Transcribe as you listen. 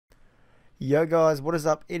Yo guys, what is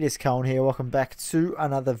up? It is Colin here. Welcome back to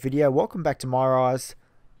another video. Welcome back to MyRise.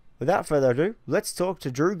 Without further ado, let's talk to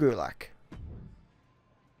Drew Gulak.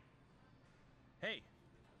 Hey,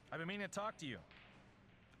 I've been meaning to talk to you.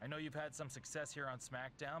 I know you've had some success here on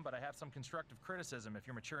SmackDown, but I have some constructive criticism if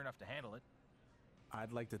you're mature enough to handle it.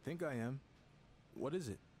 I'd like to think I am. What is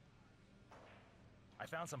it? I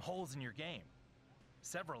found some holes in your game.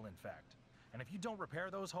 Several, in fact. And if you don't repair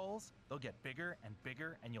those holes, they'll get bigger and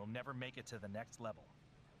bigger and you'll never make it to the next level.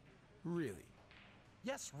 Really?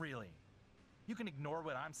 Yes, really. You can ignore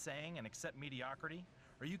what I'm saying and accept mediocrity,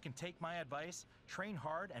 or you can take my advice, train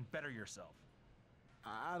hard, and better yourself.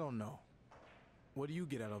 I don't know. What do you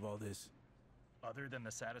get out of all this? Other than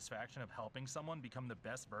the satisfaction of helping someone become the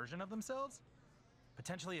best version of themselves?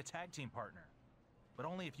 Potentially a tag team partner. But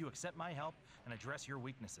only if you accept my help and address your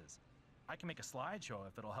weaknesses. I can make a slideshow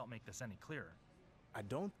if it'll help make this any clearer. I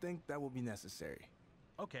don't think that will be necessary.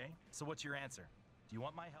 Okay, so what's your answer? Do you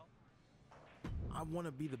want my help? I want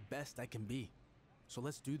to be the best I can be. So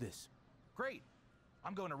let's do this. Great!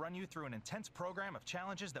 I'm going to run you through an intense program of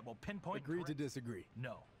challenges that will pinpoint... Agree to disagree.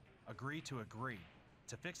 No. Agree to agree.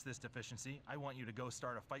 To fix this deficiency, I want you to go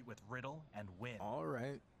start a fight with Riddle and win. All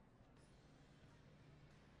right.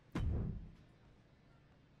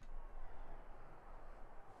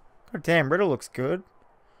 God damn, Riddle looks good.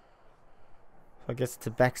 So I guess it's a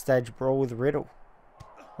backstage brawl with Riddle.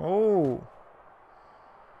 Oh.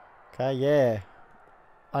 Okay, yeah.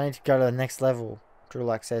 I need to go to the next level,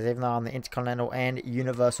 GULAK'S says, even though I'm the Intercontinental and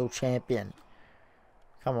Universal Champion.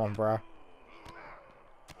 Come on, bro.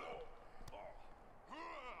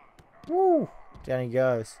 Woo! Down he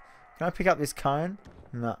goes. Can I pick up this cone?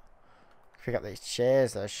 No. Pick up these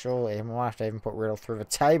chairs, though, surely. I might have to even put Riddle through the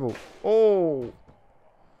table. Oh!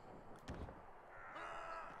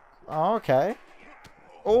 Oh, okay.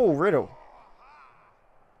 Oh, Riddle.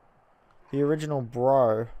 The original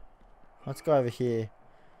bro. Let's go over here.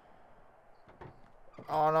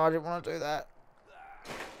 Oh, no, I didn't want to do that.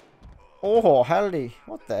 Oh, how did he?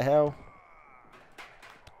 What the hell?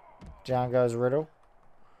 Down goes Riddle.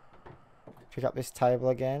 Pick up this table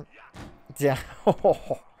again. Down.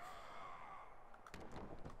 Oh.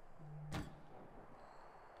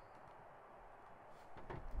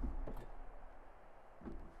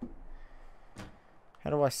 How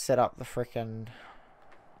do I set up the frickin'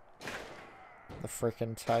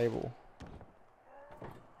 table?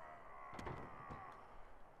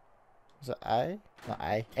 Is it A? Not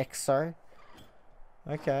A. X, sorry.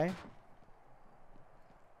 Okay.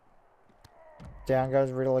 Down goes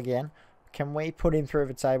Riddle again. Can we put him through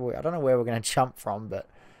the table? I don't know where we're going to jump from, but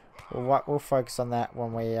we'll focus on that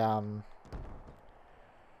when we,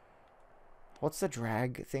 What's the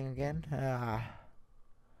drag thing again?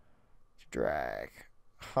 Drag.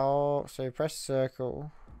 Hold. So you press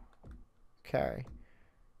circle. Carry.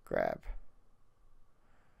 Grab.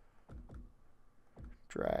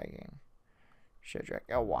 Dragging. Should drag.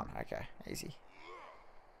 L1. Okay. Easy.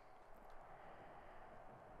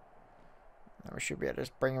 Then we should be able to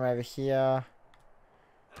just bring him over here.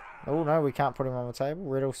 Oh, no. We can't put him on the table.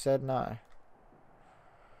 Riddle said no.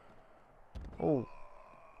 Oh.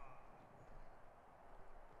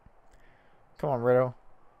 Come on, Riddle.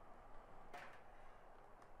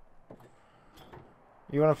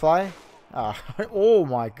 You want to play? Ah, oh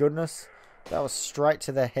my goodness. That was straight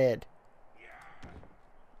to the head.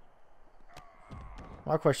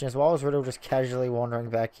 My question is, why was Riddle just casually wandering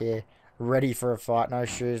back here, ready for a fight? No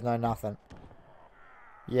shoes, no nothing.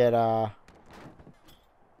 Yet,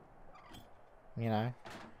 you know,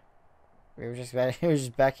 he was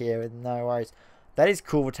just back here with no worries. That is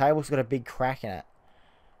cool. The table's got a big crack in it.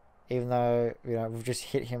 Even though, you know, we've just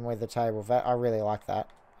hit him with the table. That, I really like that,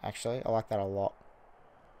 actually. I like that a lot.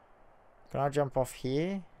 Can I jump off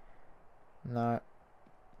here? No.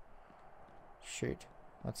 Shoot.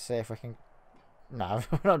 Let's see if we can... No,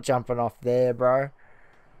 we're not jumping off there, bro.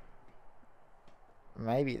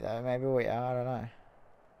 Maybe, though. Maybe we are. I don't know.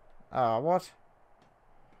 Oh, what?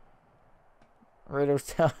 Riddle's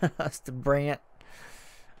telling us to bring it.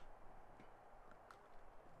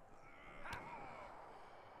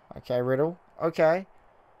 Okay, Riddle. Okay.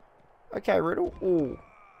 Okay, Riddle. Ooh.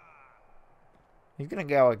 He's gonna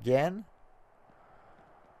go again.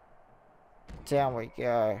 Down we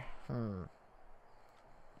go. Well,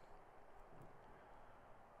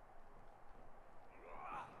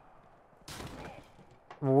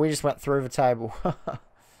 we just went through the table.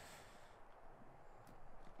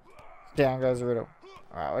 Down goes Riddle.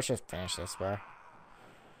 Alright, let's just finish this, bro.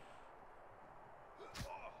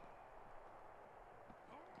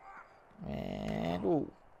 And,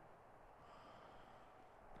 ooh.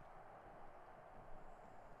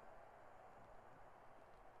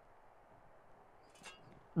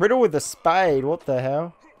 Riddle with the spade. What the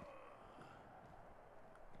hell?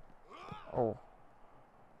 Oh.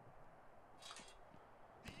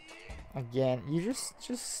 Again, you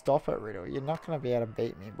just stop it, Riddle. You're not going to be able to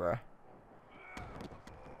beat me, bro.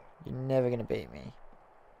 You're never going to beat me.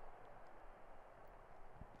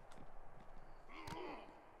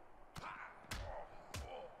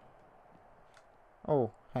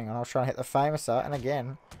 Oh, hang on. I was trying to hit the famouser, and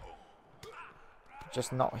again,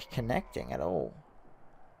 just not connecting at all.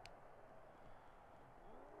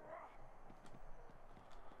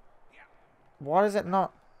 Why does it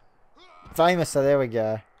not? Famouser, there we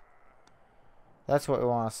go. That's what we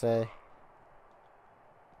want to see.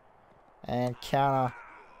 And counter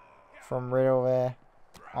from Riddle there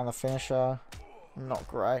on the finisher. Not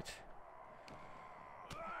great.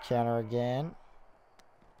 Counter again.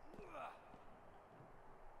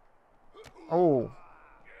 Oh.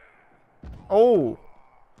 Oh.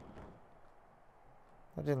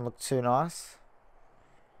 That didn't look too nice.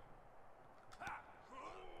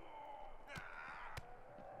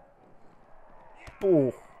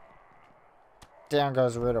 Oh. Down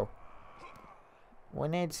goes Riddle. We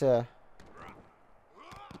need to...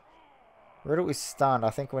 Riddle is stunned. I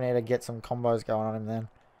think we need to get some combos going on him then.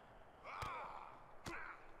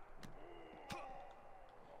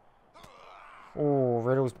 Oh,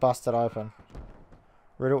 Riddle's busted open.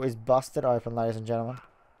 Riddle is busted open, ladies and gentlemen.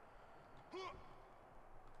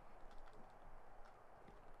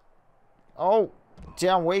 Oh,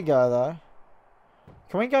 down we go though.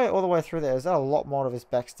 Can we go all the way through there? Is that a lot more of this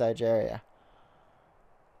backstage area?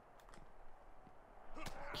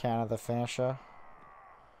 Counter the finisher.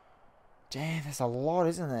 Damn, there's a lot,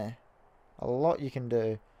 isn't there? A lot you can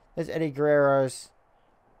do. There's Eddie Guerrero's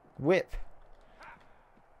whip.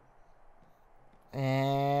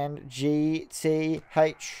 And GTH.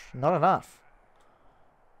 Not enough.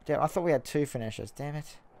 Damn, I thought we had 2 finishers. Damn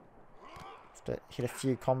it. Have to hit a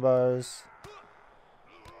few combos.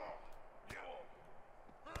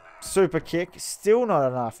 Super kick. Still not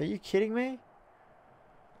enough. Are you kidding me?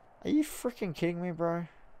 Are you freaking kidding me, bro?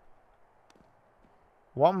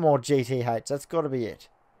 One more GTH. That's got to be it.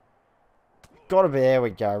 Got to be. There we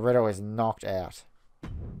go. Riddle is knocked out.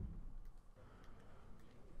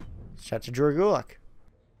 Shout to Drew Gulak.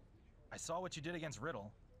 I saw what you did against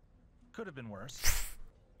Riddle. Could have been worse.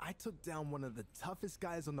 I took down one of the toughest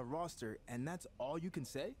guys on the roster, and that's all you can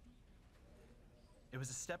say? It was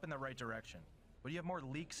a step in the right direction. But you have more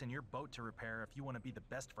leaks in your boat to repair if you want to be the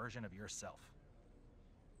best version of yourself.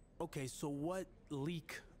 Okay, so what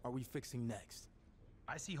leak are we fixing next?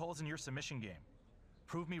 I see holes in your submission game.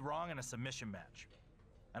 Prove me wrong in a submission match.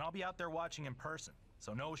 And I'll be out there watching in person,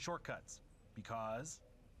 so no shortcuts. Because...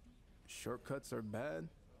 Shortcuts are bad?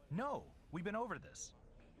 No, we've been over this.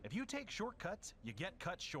 If you take shortcuts, you get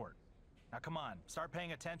cut short. Now come on, start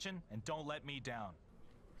paying attention and don't let me down.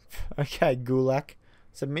 Okay, Gulak.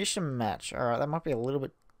 Submission match. Alright, that might be a little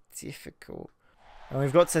bit difficult. And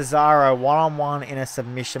we've got Cesaro one-on-one in a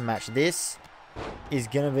submission match. This is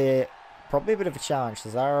going to be probably a bit of a challenge.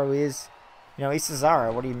 Cesaro is... You know, he's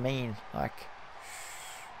Cesaro. What do you mean? Like...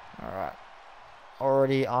 Alright.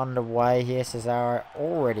 Already underway here. Cesaro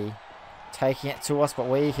already taking it to us, but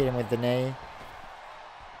we hit him with the knee.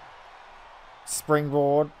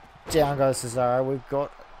 Springboard. Down goes Cesaro. We've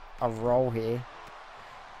got a roll here.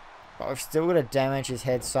 But we've still got to damage his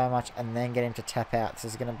head so much and then get him to tap out. This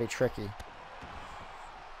is going to be tricky.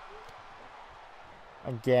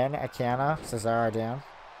 Again, a counter. Cesaro down.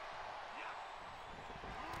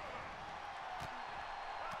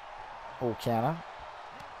 Oh, counter.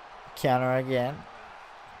 Counter again.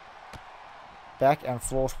 Back and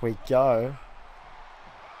forth we go.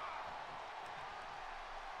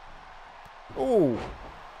 Ooh.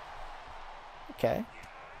 Okay.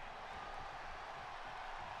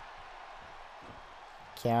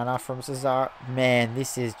 Counter from Cesaro. Man,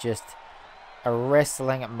 this is just a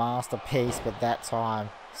wrestling masterpiece, but that time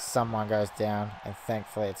someone goes down, and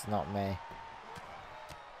thankfully it's not me.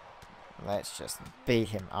 Let's just beat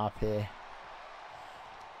him up here.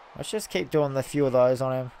 Let's just keep doing the few of those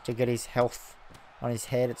on him to get his health on his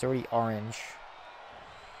head. It's already orange.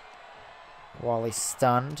 While he's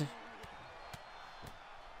stunned.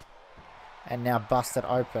 And now busted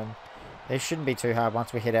open. This shouldn't be too hard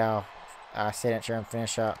once we hit our signature and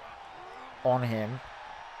finisher on him.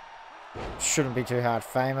 Shouldn't be too hard.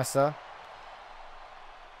 Famouser.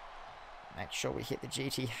 Make sure we hit the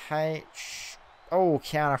GTH. Oh,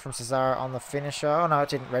 counter from Cesaro on the finisher. Oh no, it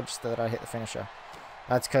didn't register that I hit the finisher.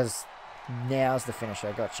 That's because now's the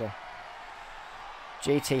finisher. Gotcha.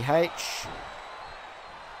 GTH.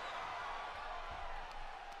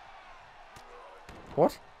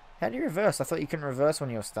 What? How do you reverse? I thought you couldn't reverse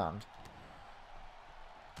when you were stunned.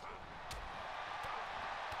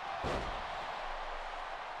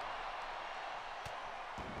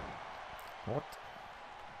 What?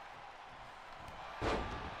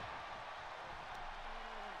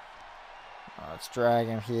 Oh, let's drag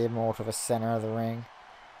him here more to the center of the ring.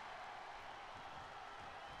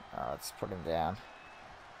 Oh, let's put him down.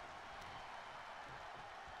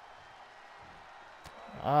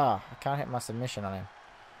 Ah, I can't hit my submission on him.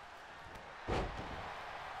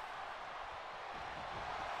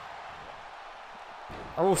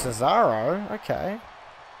 Oh, Cesaro? Okay.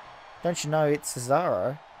 Don't you know it's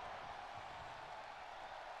Cesaro?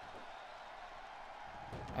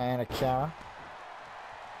 And a counter.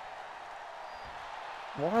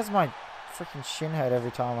 Why does my freaking shin hurt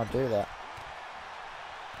every time I do that?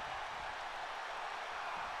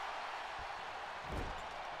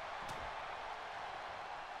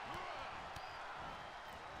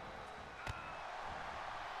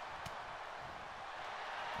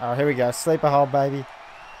 Oh, here we go. Sleeper hold, baby.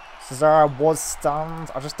 Cesaro was stunned.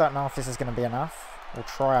 I just don't know if this is going to be enough. We'll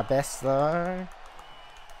try our best, though.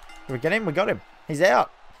 Did we get him? We got him. He's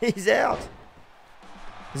out. He's out.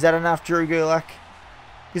 Is that enough, Drew Gulak?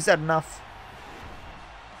 Is that enough?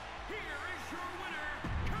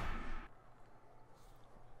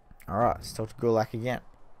 Alright, still to Gulak again.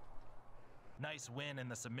 Nice win in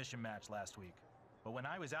the submission match last week. But when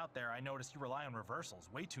I was out there, I noticed you rely on reversals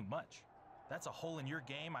way too much. That's a hole in your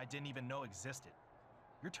game I didn't even know existed.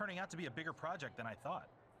 You're turning out to be a bigger project than I thought.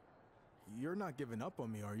 You're not giving up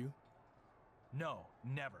on me, are you? No,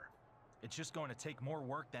 never. It's just going to take more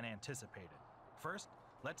work than anticipated. First,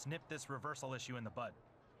 let's nip this reversal issue in the bud.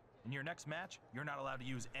 In your next match, you're not allowed to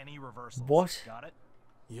use any reversals. What? Got it?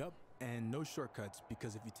 Yep, and no shortcuts,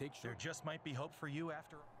 because if you take There shortcuts... just might be hope for you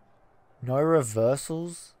after... No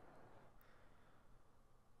reversals?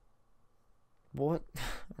 What?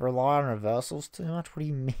 Rely on reversals too much? What do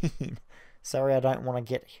you mean? Sorry, I don't want to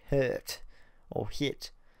get hurt or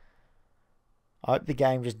hit. I hope the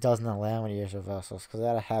game just doesn't allow me to use reversals, because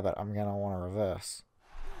out of habit, I'm going to want to reverse.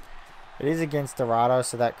 It is against Dorado,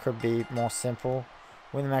 so that could be more simple.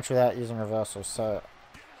 Win the match without using reversals, so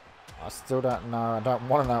I still don't know. I don't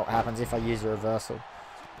want to know what happens if I use a reversal.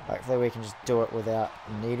 Hopefully we can just do it without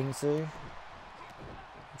needing to. I'm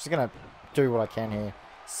just going to do what I can here.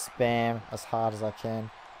 Spam as hard as I can.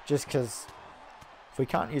 Just because if we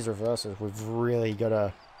can't use reversals, we've really got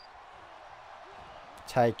to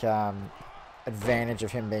take advantage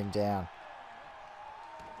of him being down.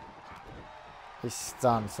 He's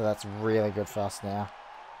stunned, so that's really good for us now.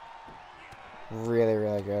 Really,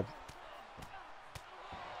 really good.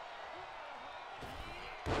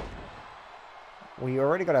 We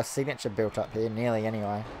already got our signature built up here, nearly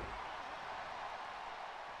anyway.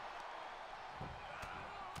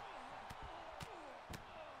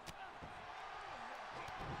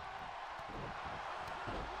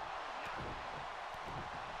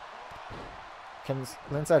 Can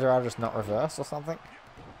Lindsay Dorado just not reverse or something?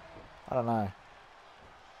 I don't know.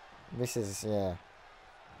 This is, yeah,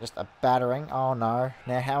 just a battering. Oh no!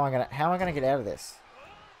 Now how am I gonna get out of this?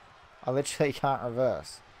 I literally can't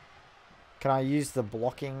reverse. Can I use the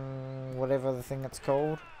blocking, whatever the thing that's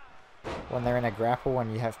called, when they're in a grapple, when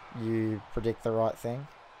you predict the right thing?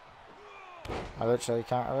 I literally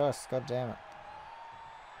can't reverse. God damn it!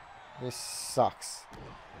 This sucks.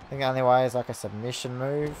 I think the only way is like a submission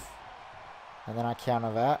move, and then I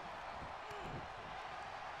counter that.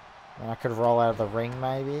 And I could roll out of the ring,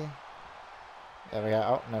 maybe. There we go.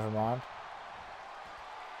 Oh, never mind.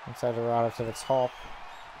 Inside the right up to the top.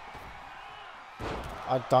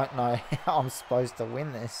 I don't know how I'm supposed to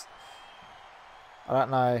win this. I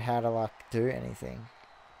don't know how to, like, do anything.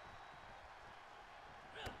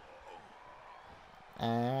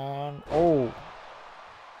 And... oh!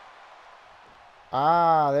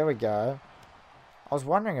 Ah, there we go. I was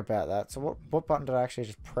wondering about that. So what button did I actually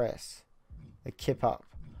just press? The kip up.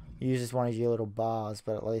 Uses one of your little bars,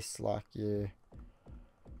 but at least, like, you...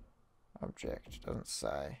 object. Doesn't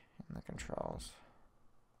say in the controls.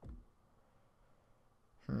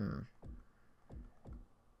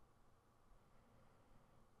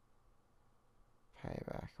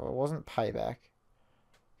 Payback. Well, it wasn't payback.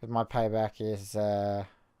 Because my payback is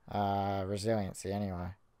resiliency anyway.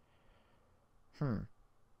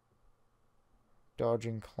 Dodge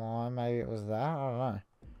and climb. Maybe it was that. I don't know.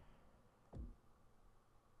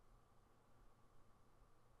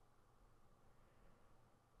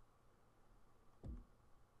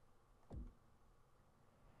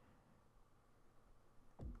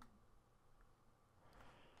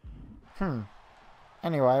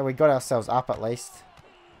 Anyway, we got ourselves up at least.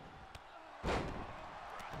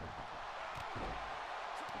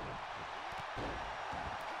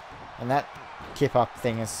 And that kip up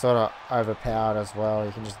thing is sort of overpowered as well.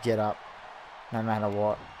 You can just get up no matter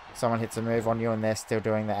what. Someone hits a move on you and they're still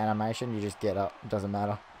doing the animation, you just get up. It doesn't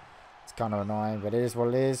matter. It's kind of annoying, but it is what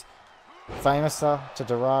it is. Famouser to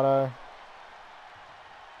Dorado.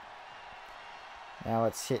 Now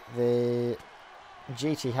let's hit the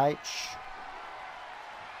GTH.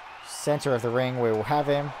 Center of the ring, we will have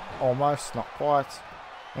him. Almost, not quite.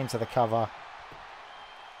 Into the cover.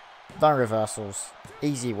 No reversals.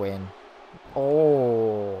 Easy win.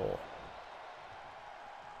 Oh.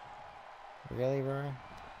 Really, bro?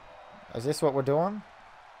 Is this what we're doing?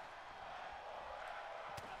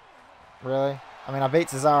 Really? I mean, I beat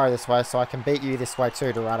Cesaro this way, so I can beat you this way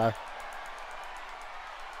too, Dorado.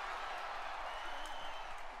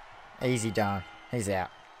 Easy done. He's out.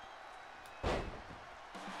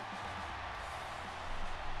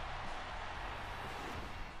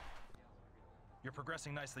 You're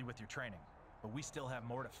progressing nicely with your training, but we still have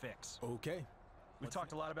more to fix. Okay. We've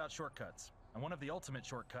talked a lot about shortcuts, and one of the ultimate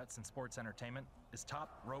shortcuts in sports entertainment is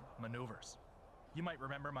top rope maneuvers. You might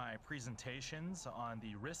remember my presentations on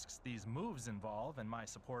the risks these moves involve and my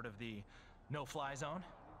support of the no-fly zone.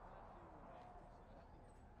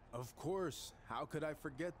 Of course. How could I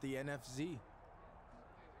forget the NFZ?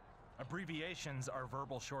 Abbreviations are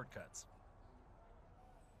verbal shortcuts.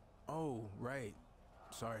 Oh, right.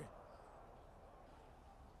 Sorry.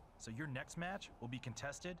 So your next match will be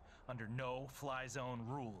contested under no-fly zone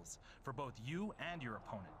rules for both you and your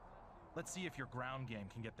opponent. Let's see if your ground game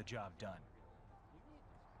can get the job done.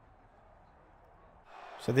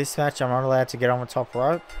 So this match, I'm not allowed to get on the top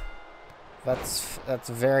rope. That's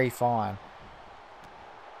very fine.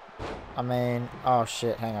 I mean, oh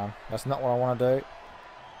shit, hang on. That's not what I want to do.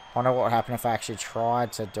 I wonder what would happen if I actually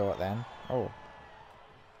tried to do it then. Oh.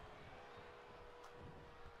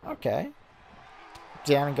 Okay.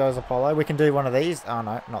 Down goes Apollo. We can do one of these. Oh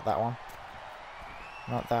no, not that one.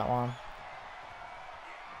 Not that one.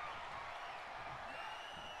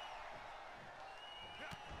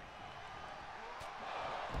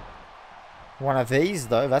 One of these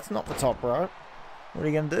though, that's not the top rope. What are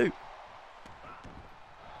you going to do?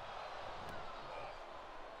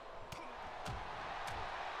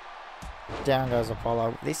 Down goes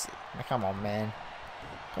Apollo. This, come on, man.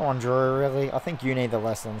 Come on, Drew, really? I think you need the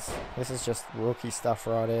lessons. This is just rookie stuff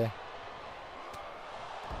right here.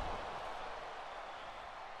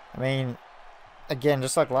 I mean, again,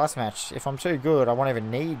 just like last match, if I'm too good, I won't even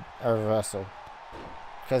need a reversal.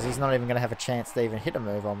 Because he's not even going to have a chance to even hit a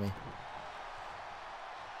move on me.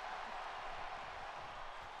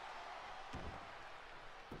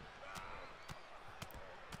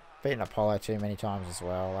 Beaten Apollo too many times as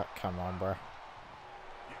well. Like, come on, bro.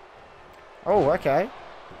 Oh, okay.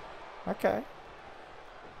 Okay.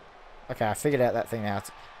 Okay, I figured out that thing now.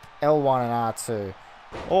 It's L1 and R2.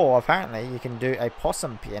 Or, apparently, you can do a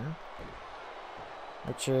possum pin.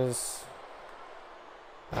 Which is...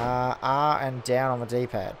 R and down on the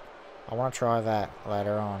D-pad. I want to try that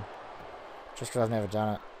later on. Just because I've never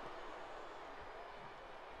done it.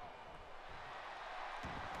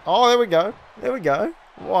 Oh, there we go. There we go.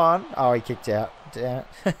 One. Oh, he kicked out. Damn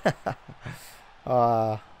it.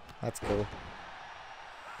 That's cool.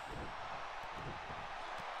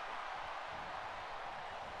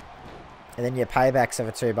 And then your paybacks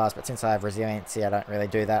over 2 bars, but since I have resiliency, I don't really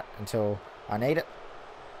do that until I need it.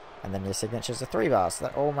 And then your signatures are 3 bars. So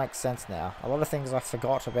that all makes sense now. A lot of things I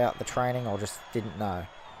forgot about the training or just didn't know.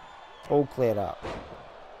 All cleared up.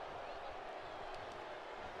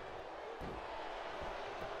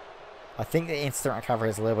 I think the instant recovery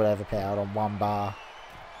is a little bit overpowered on 1 bar.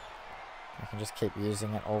 I can just keep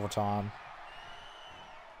using it all the time.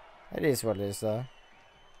 It is what it is, though.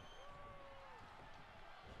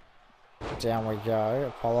 Down we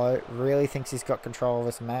go. Apollo really thinks he's got control of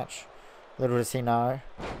this match. Little does he know,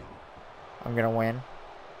 I'm going to win.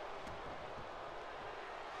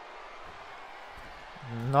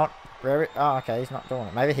 Not very... Oh, okay, he's not doing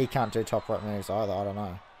it. Maybe he can't do top rope moves either. I don't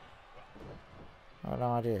know. I have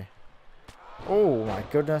no idea. Oh, my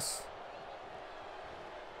goodness.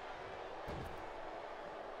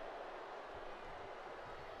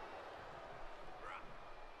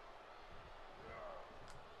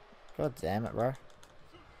 God damn it, bro.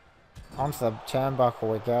 Onto the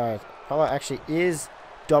turnbuckle we go. Apollo actually is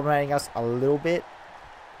dominating us a little bit,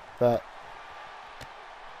 but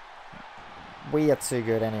we are too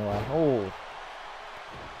good anyway. Oh.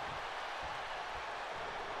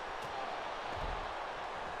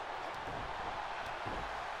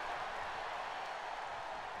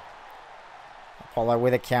 Apollo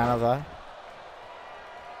with a counter though.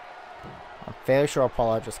 I'm fairly sure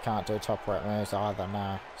Apollo just can't do top rope moves either,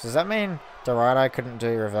 no. So does that mean Dorado couldn't do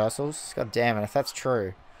reversals? God damn it, if that's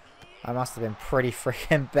true, I must have been pretty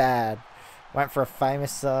freaking bad. Went for a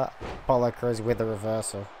famous Apollo Crews with a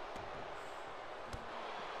reversal.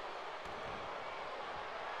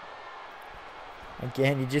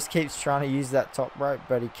 Again, he just keeps trying to use that top rope,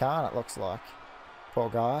 but he can't, it looks like. Poor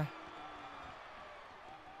guy.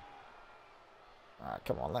 Alright,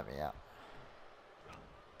 come on, let me out.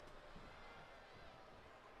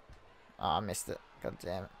 Oh, I missed it. God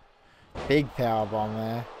damn it. Big power bomb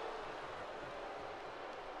there.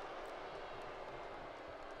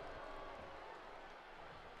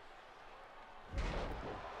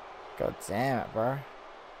 God damn it, bro.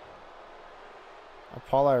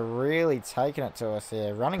 Apollo really taking it to us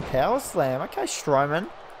here. Running power slam. Okay, Strowman.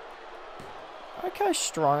 Okay,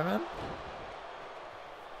 Strowman.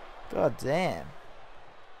 God damn.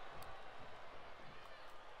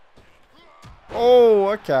 Oh,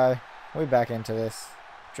 okay. We're back into this.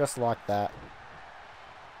 Just like that.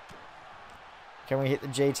 Can we hit the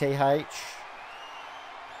GTH?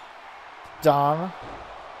 Done.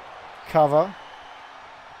 Cover.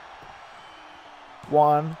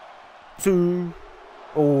 1, 2.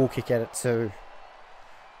 Oh, kick out at 2.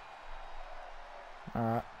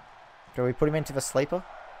 Alright. Do we put him into the sleeper?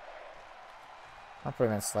 I'll put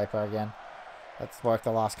him in sleeper again. That's worked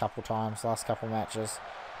the last couple times, last couple matches.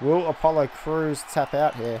 Will Apollo Crews tap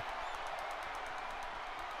out here?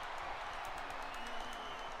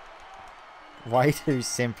 Way too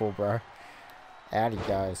simple, bro. Out he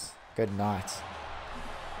goes. Good night.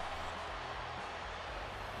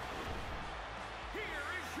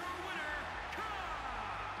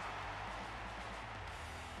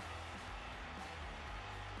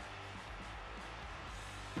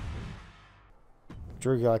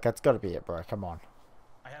 Drew Gulak, that's got to be it, bro. Come on.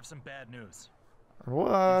 I have some bad news.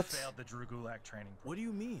 What? You failed the Drew Gulak training. What do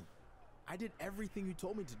you mean? I did everything you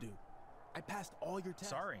told me to do. I passed all your tests.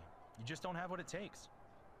 Sorry, you just don't have what it takes.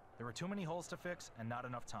 There were too many holes to fix and not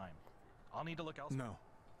enough time. I'll need to look elsewhere. No,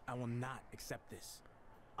 I will not accept this.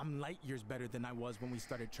 I'm light years better than I was when we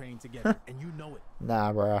started training together, and you know it.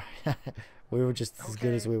 Nah, bro. We were just as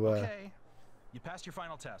good as we were. Okay. You passed your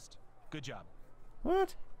final test. Good job.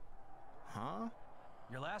 What? Huh?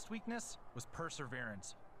 Your last weakness was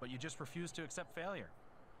perseverance, but you just refused to accept failure.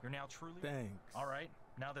 You're now truly... Thanks. All right,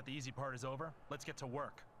 now that the easy part is over, let's get to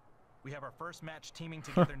work. We have our first match teaming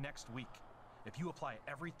together next week. If you apply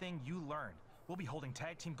everything you learned, we'll be holding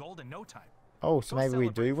tag team gold in no time. Oh, so Go maybe we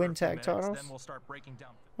celebrate do for a win few tag minutes, titles? Then we'll start breaking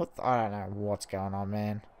down. What? I don't know what's going on,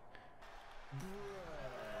 man.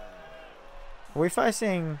 Are we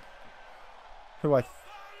facing... Who I...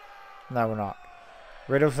 No, we're not.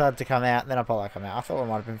 Riddle's had to come out, and then Apollo come out. I thought we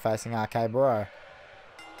might have been facing RK Bro.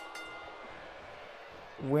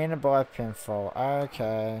 Win by pinfall.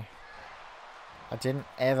 Okay. I didn't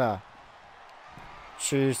ever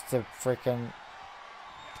choose to freaking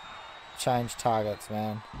change targets,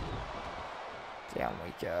 man. Down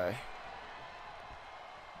we go.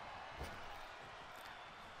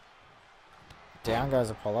 Down goes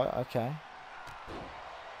Apollo. Okay.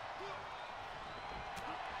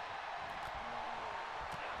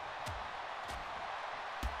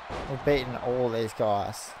 We've beaten all these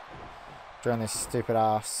guys during this stupid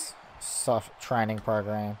ass soft training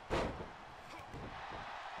program.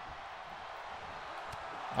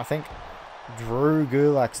 I think Drew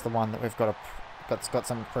Gulak's the one that we've got that's got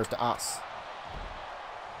something to prove to us.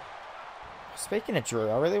 Speaking of Drew,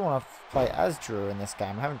 I really want to play as Drew in this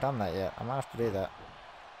game. I haven't done that yet. I might have to do that.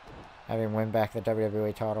 Have him win back the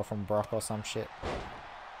WWE title from Brock or some shit.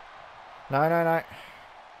 No, no, no.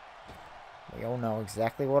 We all know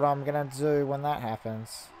exactly what I'm going to do when that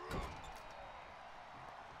happens.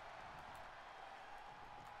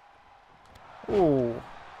 Ooh.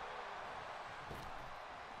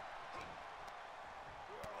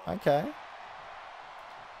 Okay.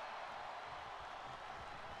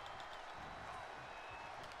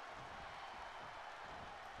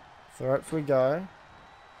 Throats we go.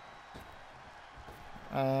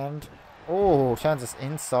 And... oh, turns us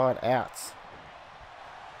inside out.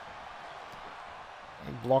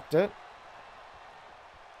 He blocked it.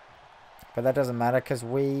 But that doesn't matter because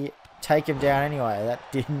we take him down anyway.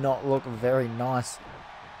 That did not look very nice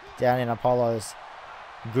down in Apollo's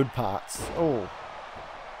good parts. Oh.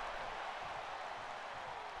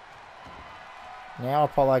 Now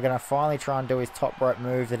Apollo going to finally try and do his top rope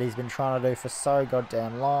move that he's been trying to do for so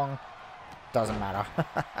goddamn long. Doesn't matter.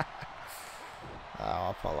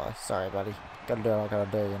 Oh, Apollo. Sorry, buddy. Gotta do what I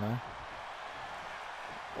gotta do, you know.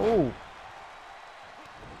 Ooh.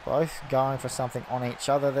 Both going for something on each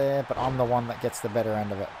other there, but I'm the one that gets the better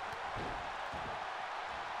end of it.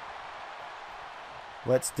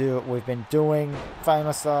 Let's do what we've been doing,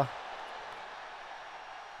 Famouser.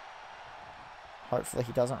 Hopefully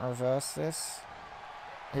he doesn't reverse this.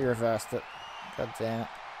 He reversed it. God damn it.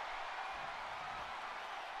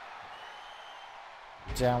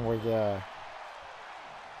 Down we go.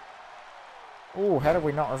 Ooh, how did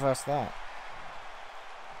we not reverse that?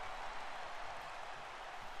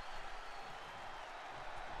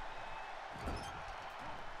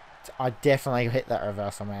 I definitely hit that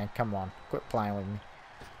reversal, man. Come on. Quit playing with me.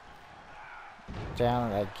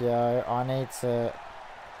 Down they go. I need to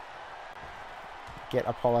get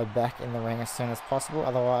Apollo back in the ring as soon as possible.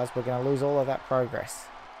 Otherwise, we're going to lose all of that progress.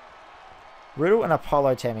 Riddle and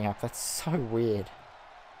Apollo teaming up. That's so weird.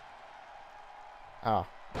 Oh,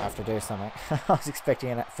 I have to do something. I was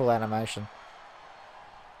expecting a full animation.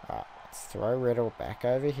 Alright, let's throw Riddle back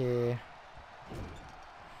over here.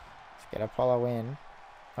 Let's get Apollo in.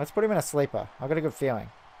 Let's put him in a sleeper. I've got a good feeling.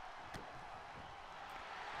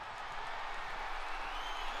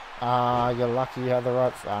 You're lucky you had the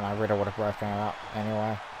ropes. Oh no, Riddle would have broken it up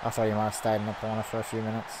anyway. I thought you might have stayed in the corner for a few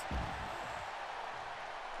minutes.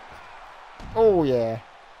 Oh yeah.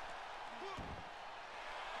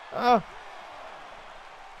 Oh.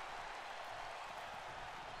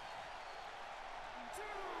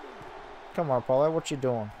 Come on, Apollo. What you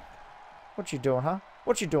doing? What you doing, huh?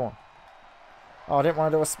 What you doing? Oh, I didn't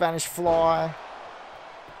want to do a Spanish fly.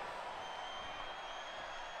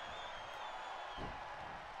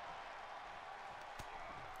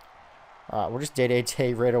 Alright, we'll just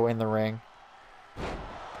DDT Riddle in the ring.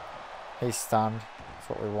 He's stunned. That's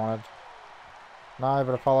what we wanted. No,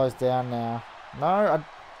 but Apollo's down now. No,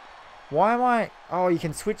 why am I... Oh, you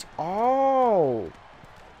can switch... Oh!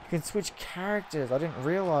 You can switch characters. I didn't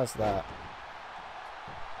realise that.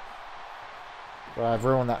 But I've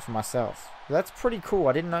ruined that for myself. That's pretty cool.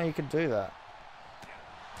 I didn't know you could do that.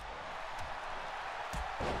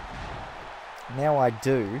 Now I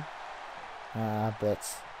do.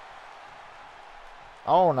 But...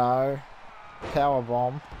 Oh no. Power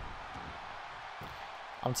bomb.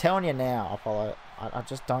 I'm telling you now, Apollo. I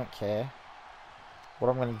just don't care. What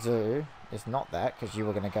I'm going to do is not that, because you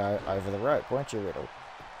were going to go over the rope, weren't you, Riddle?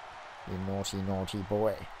 You naughty, naughty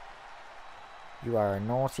boy. You are a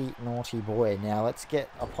naughty, naughty boy. Now let's get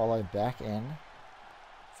Apollo back in.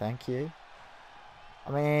 Thank you.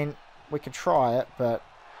 I mean, we could try it, but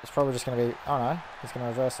it's probably just going to be... Oh no, he's going to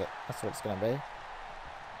reverse it. That's what it's going to be.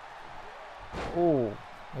 Ooh,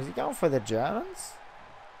 is he going for the Germans?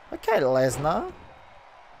 Okay, Lesnar.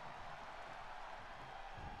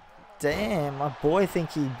 Damn, my boy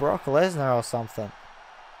think he Brock Lesnar or something.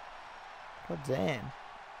 God damn.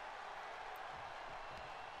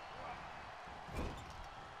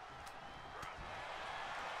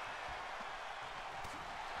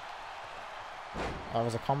 That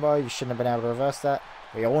was a combo. You shouldn't have been able to reverse that.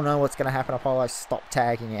 We all know what's going to happen, Apollo. Stop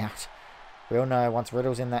tagging out. We all know once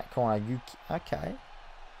Riddle's in that corner, you... Okay.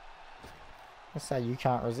 Let's say you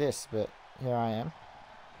can't resist, but here I am.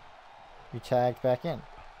 You tagged back in.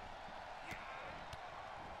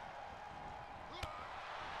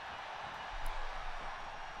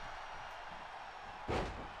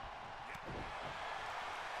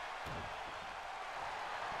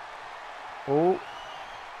 Oh.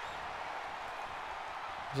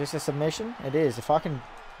 Is this a submission? It is. If I can...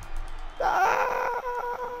 Ah!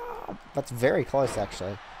 That's very close,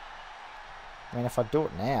 actually. I mean, if I do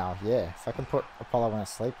it now, yeah. If I can put Apollo in a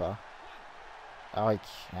sleeper. Oh, he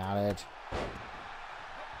counted.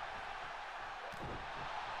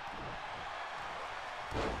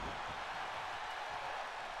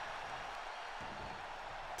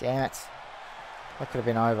 Damn it. That could have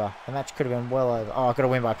been over. The match could have been well over. Oh, I've got to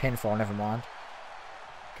win by pinfall. Never mind.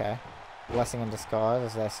 Okay. Blessing in disguise,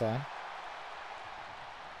 as they say.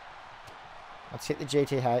 Let's hit the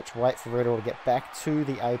GTH. Wait for Riddle to get back to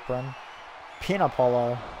the apron. Pin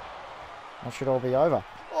Apollo. That should all be over.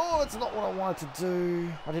 Oh, that's not what I wanted to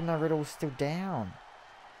do. I didn't know Riddle was still down.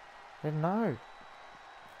 I didn't know.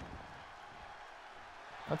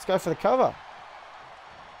 Let's go for the cover.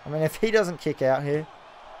 I mean, if he doesn't kick out here,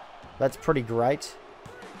 that's pretty great.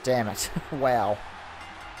 Damn it. Wow.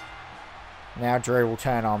 Now Drew will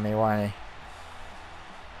turn on me, won't he?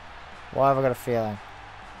 Why have I got a feeling?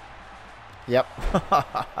 Yep.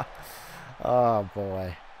 Oh,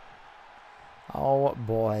 boy. Oh,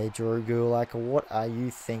 boy. Drew Gulak, what are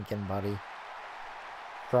you thinking, buddy?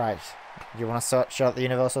 Great. You want to shut the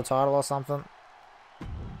Universal title or something?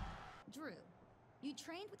 Drew, you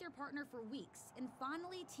trained with your partner for weeks and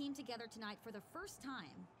finally teamed together tonight for the first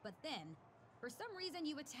time. But then, for some reason,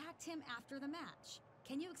 you attacked him after the match.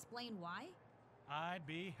 Can you explain why? I'd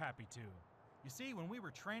be happy to. You see, when we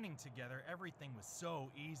were training together, everything was so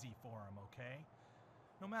easy for him, okay?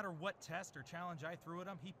 No matter what test or challenge I threw at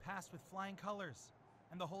him, he passed with flying colors.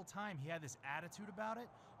 And the whole time he had this attitude about it,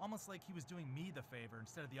 almost like he was doing me the favor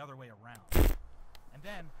instead of the other way around. And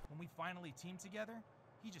then, when we finally teamed together,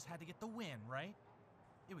 he just had to get the win, right?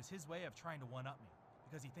 It was his way of trying to one-up me,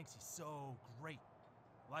 because he thinks he's so great.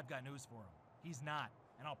 Well, I've got news for him. He's not,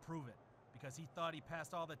 and I'll prove it. Because he thought he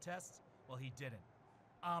passed all the tests, well, he didn't.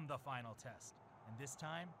 I'm the final test, and this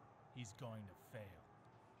time, he's going to fail.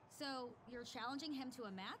 So, you're challenging him to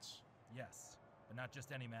a match? Yes, but not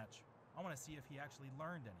just any match. I want to see if he actually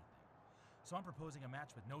learned anything. So I'm proposing a match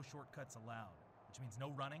with no shortcuts allowed, which means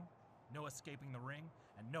no running, no escaping the ring,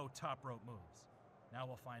 and no top rope moves. Now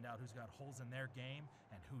we'll find out who's got holes in their game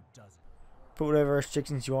and who doesn't. Put whatever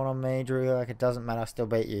restrictions you want on me, Drew. Like, it doesn't matter. I still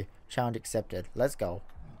beat you. Challenge accepted. Let's go.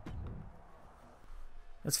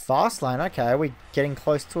 It's Fastlane. Okay, are we getting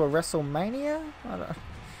close to a WrestleMania? I don't...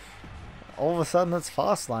 All of a sudden, it's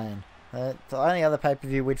Fastlane. The only other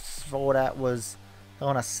pay-per-view we'd fought at was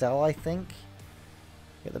on a Cell, I think.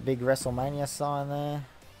 Got the big WrestleMania sign there.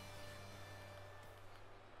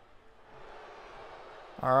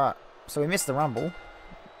 Alright, so we missed the Rumble.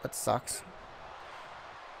 That sucks.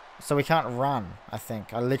 So we can't run, I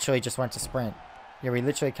think. I literally just went to sprint. Yeah, we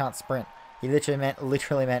literally can't sprint. He literally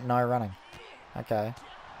meant no running. Okay.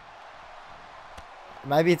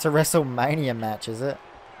 Maybe it's a WrestleMania match, is it?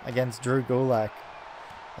 Against Drew Gulak.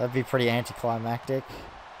 That'd be pretty anticlimactic.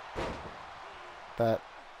 But,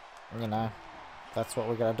 you know, that's what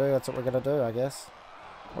we're going to do. That's what we're going to do, I guess.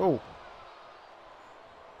 Ooh.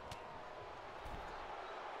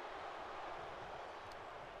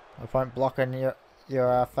 No point blocking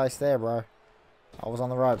your face there, bro. I was on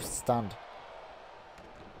the ropes, stunned.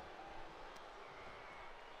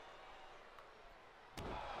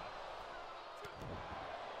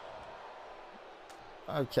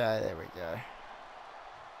 Okay, there we go.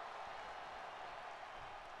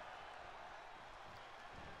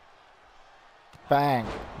 Bang!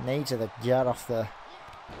 Knee to the gut off the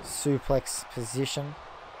suplex position.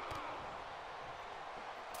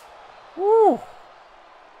 Woo!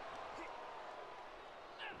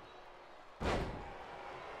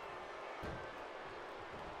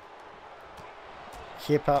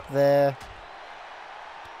 Hip up there.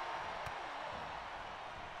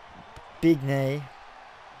 Big knee.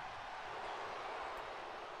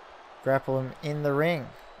 Grapple him in the ring.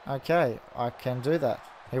 Okay, I can do that.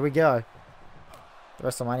 Here we go. The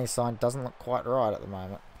WrestleMania sign doesn't look quite right at the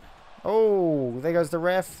moment. Oh, there goes the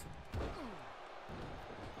ref.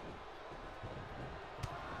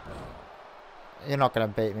 You're not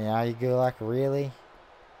going to beat me, are you, Gulak? Really?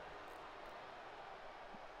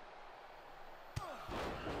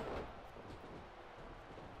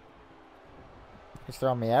 He's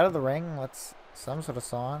throwing me out of the ring. That's some sort of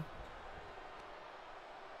sign.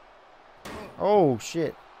 Oh,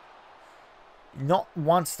 shit. Not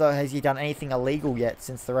once, though, has he done anything illegal yet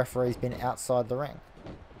since the referee's been outside the ring.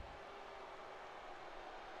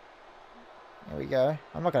 There we go.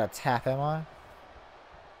 I'm not going to tap, am I?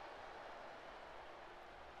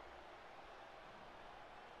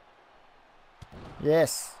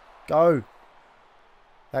 Yes. Go.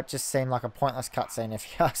 That just seemed like a pointless cutscene, if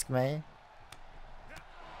you ask me.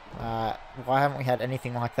 Why haven't we had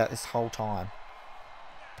anything like that this whole time?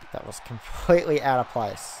 That was completely out of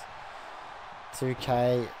place.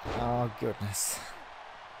 2K, oh goodness.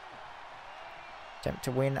 Attempt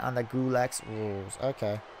to win under GULAK'S rules.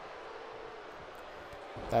 Okay.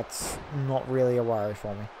 That's not really a worry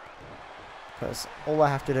for me. Because all I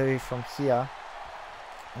have to do from here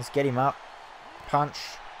is get him up, punch,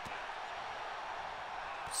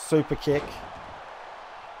 super kick.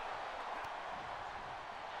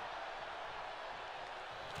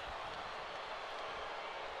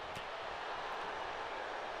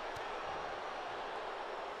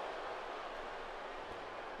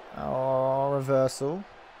 Reversal.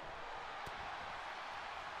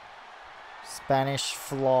 Spanish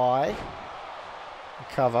fly.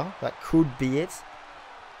 Cover. That could be it.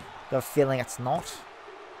 Got a feeling it's not.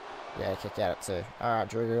 Yeah, kick out it too. Alright,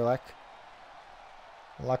 Drew Gulak.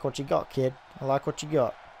 I like what you got, kid. I like what you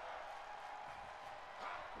got.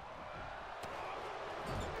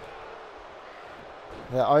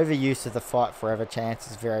 The overuse of the fight forever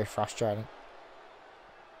chance is very frustrating.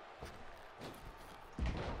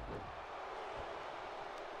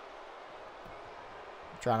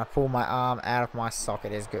 Trying to pull my arm out of my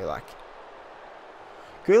socket is Gulak.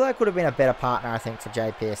 Gulak would have been a better partner, I think, for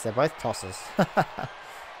JPS. They're both tossers.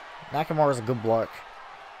 Nakamura's a good bloke.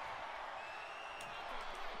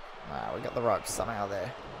 We got the ropes somehow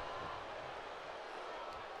there.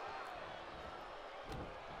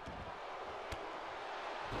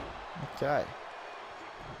 Okay.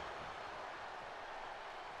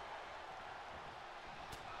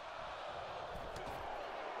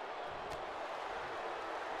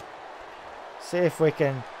 See if we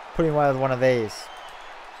can put him away with one of these.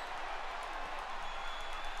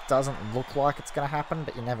 Doesn't look like it's going to happen,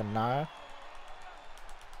 but you never know.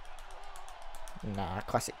 Nah,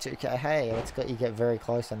 classic 2K. Hey, let's let you get very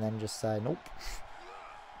close and then just say nope.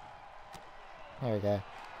 There we go.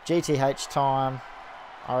 GTH time.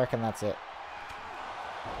 I reckon that's it.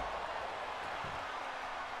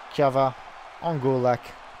 Cover on Gulak.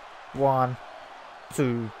 1,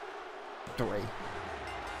 2, 3.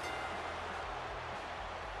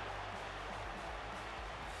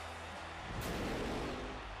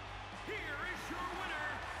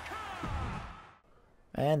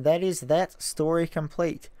 And that is that story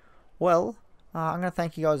complete. Well, I'm going to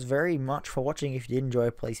thank you guys very much for watching. If you did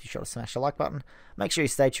enjoy, please be sure to smash the like button. Make sure you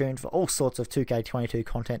stay tuned for all sorts of 2K22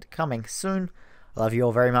 content coming soon. I love you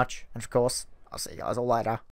all very much. And of course, I'll see you guys all later.